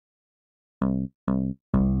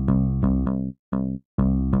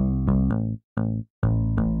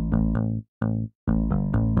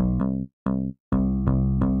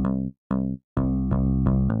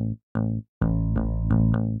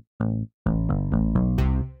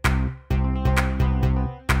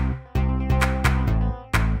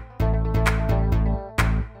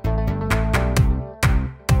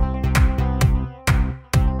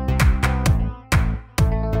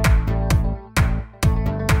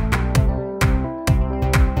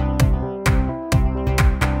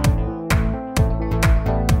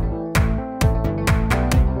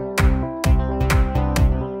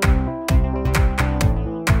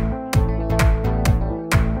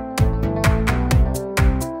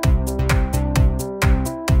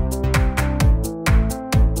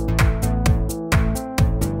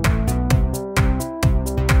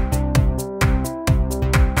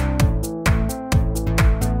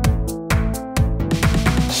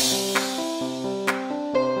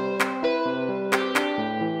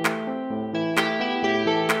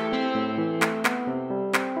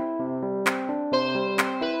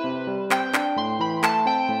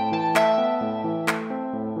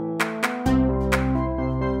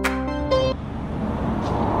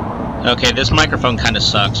Okay, this microphone kind of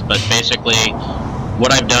sucks, but basically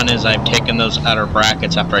what I've done is I've taken those outer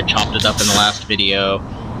brackets after I chopped it up in the last video,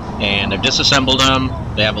 and I've disassembled them.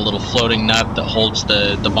 They have a little floating nut that holds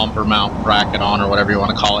the bumper mount bracket on, or whatever you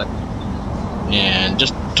want to call it, and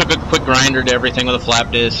just took a quick grinder to everything with a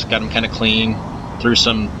flap disc, got them kind of clean, threw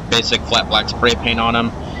some basic flat black spray paint on them,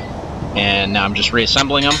 and now I'm just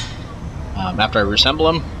reassembling them. After I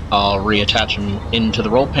reassemble them, I'll reattach them into the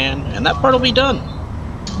roll pan, and that part will be done.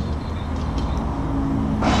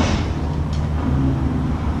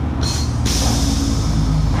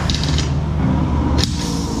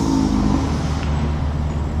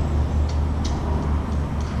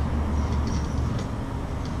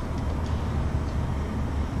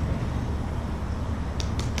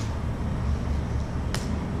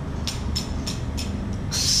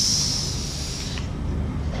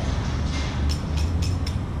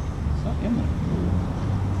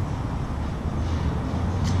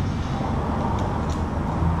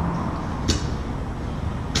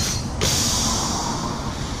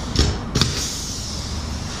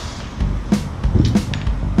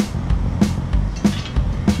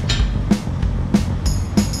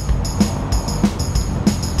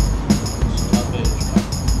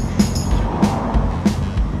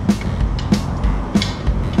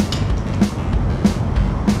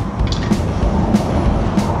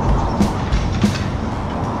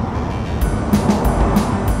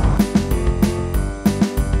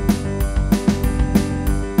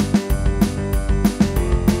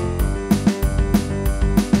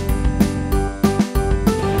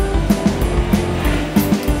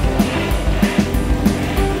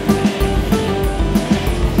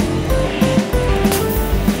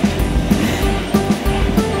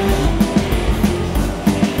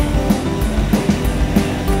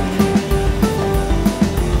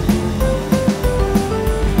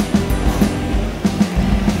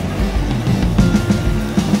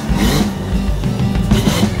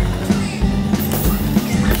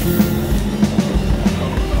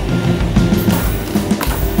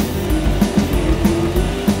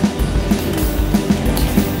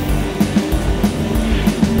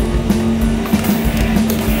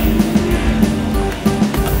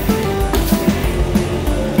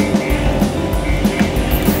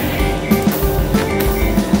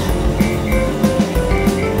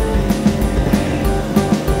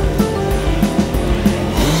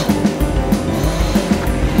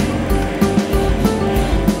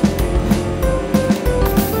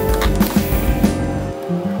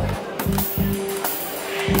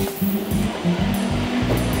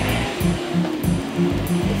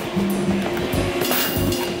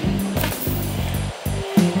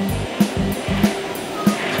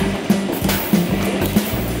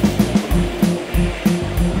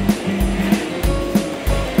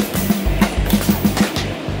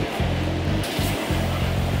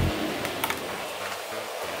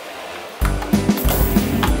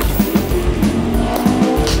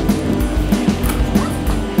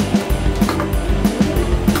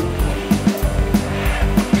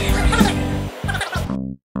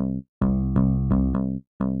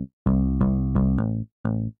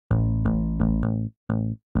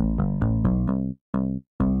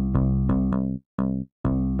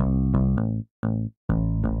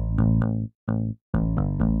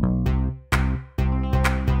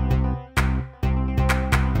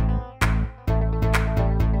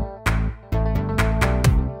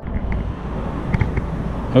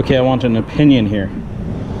 Okay, I want an opinion here.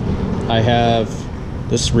 I have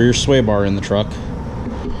this rear sway bar in the truck.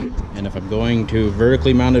 and if I'm going to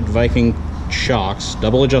vertically mounted Viking shocks,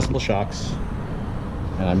 double adjustable shocks,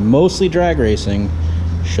 and I'm mostly drag racing,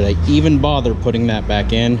 should I even bother putting that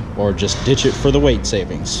back in or just ditch it for the weight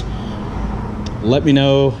savings? Let me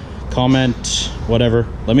know, comment, whatever.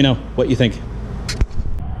 Let me know what you think.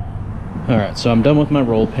 Alright, so I'm done with my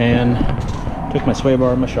roll pan. Took my sway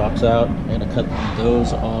bar and my shocks out. I'm gonna cut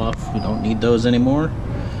those off. We don't need those anymore.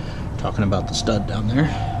 Talking about the stud down there.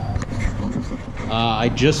 I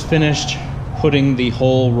just finished putting the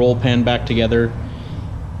whole roll pan back together,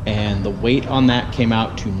 and the weight on that came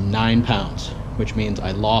out to 9 pounds, which means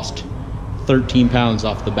I lost 13 pounds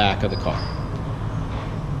off the back of the car.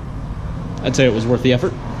 I'd say it was worth the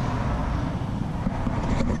effort.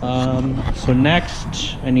 So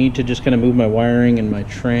next, I need to just kind of move my wiring and my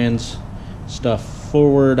trans stuff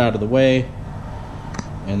forward out of the way,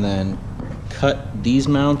 and then cut these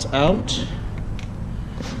mounts out,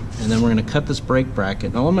 and then we're going to cut this brake bracket.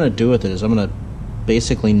 And all I'm going to do with it is I'm going to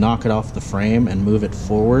basically knock it off the frame and move it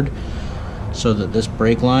forward so that this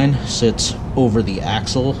brake line sits over the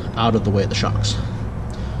axle out of the way of the shocks.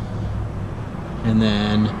 And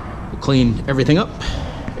then we'll clean everything up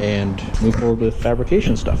and move forward with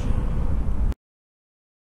fabrication stuff.